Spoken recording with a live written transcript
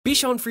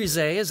Bichon Frise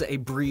is a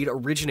breed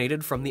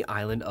originated from the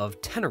island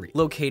of Tenerife,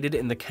 located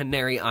in the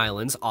Canary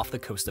Islands off the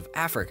coast of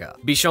Africa.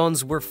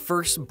 Bichons were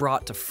first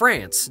brought to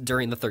France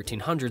during the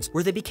 1300s,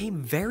 where they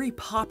became very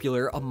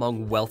popular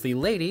among wealthy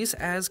ladies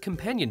as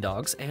companion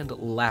dogs and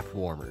lap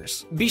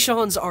warmers.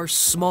 Bichons are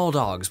small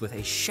dogs with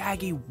a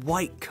shaggy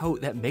white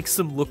coat that makes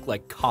them look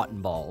like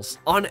cotton balls.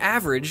 On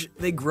average,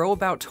 they grow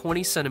about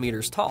 20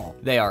 centimeters tall.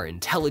 They are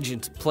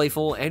intelligent,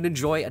 playful, and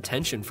enjoy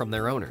attention from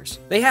their owners.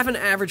 They have an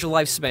average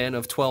lifespan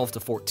of 12 to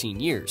 14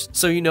 years,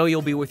 so you know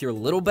you'll be with your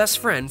little best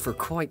friend for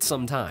quite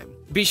some time.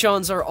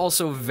 Bichons are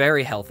also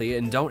very healthy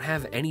and don't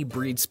have any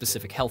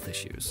breed-specific health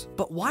issues.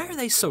 But why are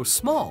they so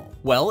small?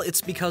 Well,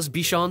 it's because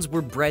Bichons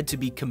were bred to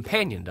be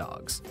companion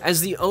dogs.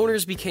 As the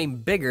owners became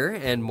bigger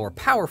and more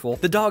powerful,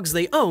 the dogs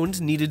they owned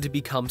needed to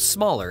become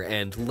smaller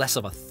and less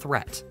of a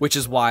threat, which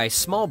is why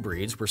small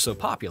breeds were so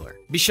popular.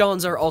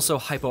 Bichons are also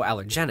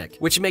hypoallergenic,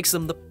 which makes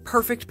them the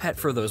perfect pet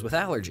for those with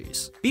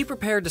allergies. Be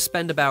prepared to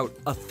spend about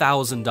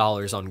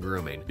 $1,000 on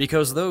grooming,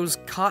 because those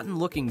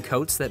cotton-looking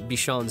coats that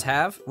Bichons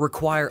have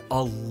require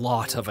a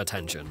lot of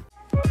attention.